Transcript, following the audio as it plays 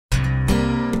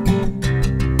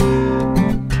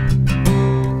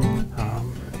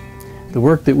The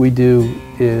work that we do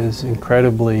is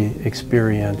incredibly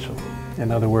experiential. In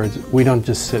other words, we don't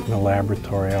just sit in a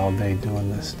laboratory all day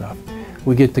doing this stuff.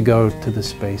 We get to go to the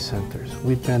space centers.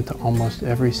 We've been to almost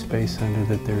every space center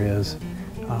that there is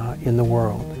in the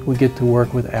world. We get to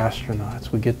work with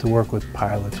astronauts. We get to work with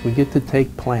pilots. We get to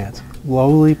take plants,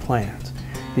 lowly plants,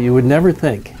 that you would never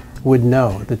think would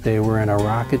know that they were in a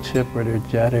rocket ship or a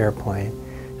jet airplane.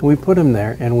 And we put them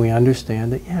there and we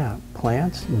understand that, yeah,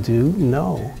 plants do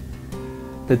know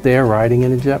that they are riding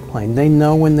in a jet plane. They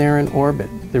know when they're in orbit.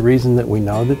 The reason that we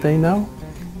know that they know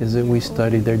is that we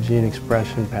study their gene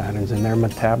expression patterns, and their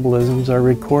metabolisms are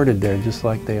recorded there just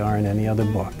like they are in any other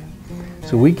book.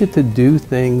 So we get to do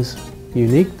things,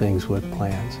 unique things with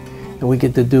plants, and we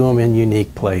get to do them in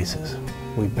unique places.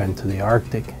 We've been to the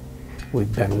Arctic,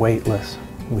 we've been weightless,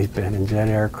 we've been in jet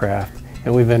aircraft,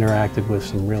 and we've interacted with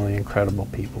some really incredible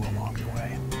people along the way.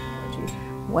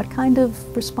 What kind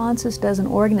of responses does an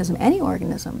organism, any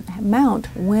organism, mount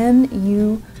when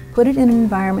you put it in an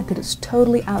environment that is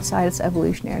totally outside its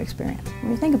evolutionary experience?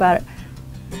 When you think about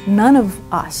it, none of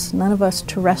us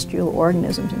terrestrial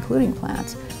organisms, including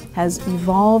plants, has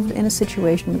evolved in a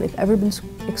situation where they've ever been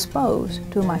exposed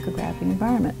to a microgravity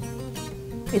environment.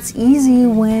 It's easy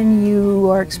when you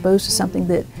are exposed to something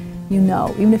that you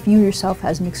know, even if you yourself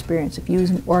hasn't experienced, if you as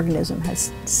an organism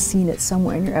has seen it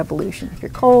somewhere in your evolution. If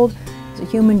you're cold, as a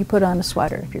human, you put on a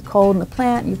sweater. If you're cold in a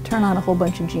plant, you turn on a whole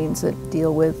bunch of genes that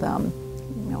deal with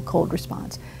cold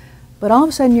response. But all of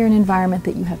a sudden you're in an environment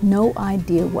that you have no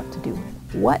idea what to do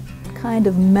with. What kind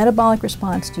of metabolic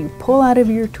response do you pull out of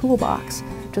your toolbox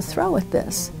to throw at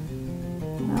this?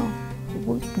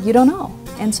 You don't know.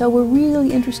 And so we're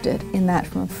really interested in that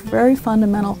from a very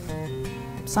fundamental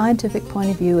scientific point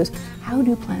of view, is how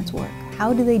do plants work?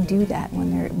 How do they do that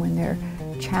when they're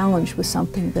challenged with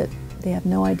something that they have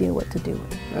no idea what to do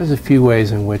with? There's a few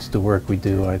ways in which the work we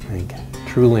do, I think,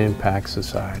 truly impacts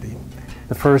society.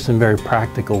 The first and very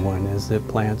practical one is that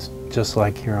plants, just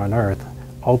like here on Earth,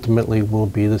 ultimately will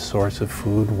be the source of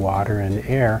food, water, and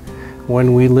air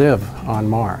when we live on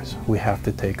Mars. We have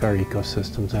to take our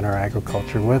ecosystems and our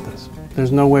agriculture with us.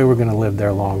 There's no way we're going to live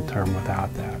there long term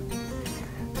without that.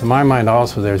 To my mind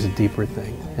also there's a deeper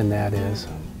thing, and that is,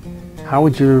 how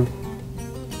would your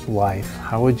life,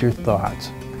 how would your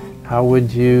thoughts, how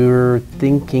would your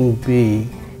thinking be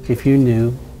if you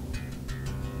knew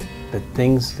that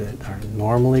things that are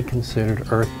normally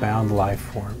considered earthbound life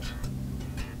forms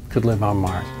could live on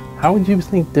Mars? How would you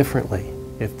think differently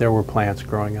if there were plants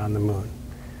growing on the moon?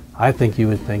 I think you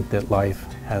would think that life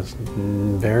has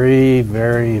very,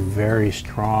 very, very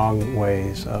strong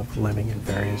ways of living in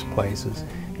various places,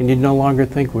 and you'd no longer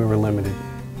think we were limited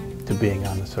to being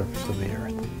on the surface of the Earth.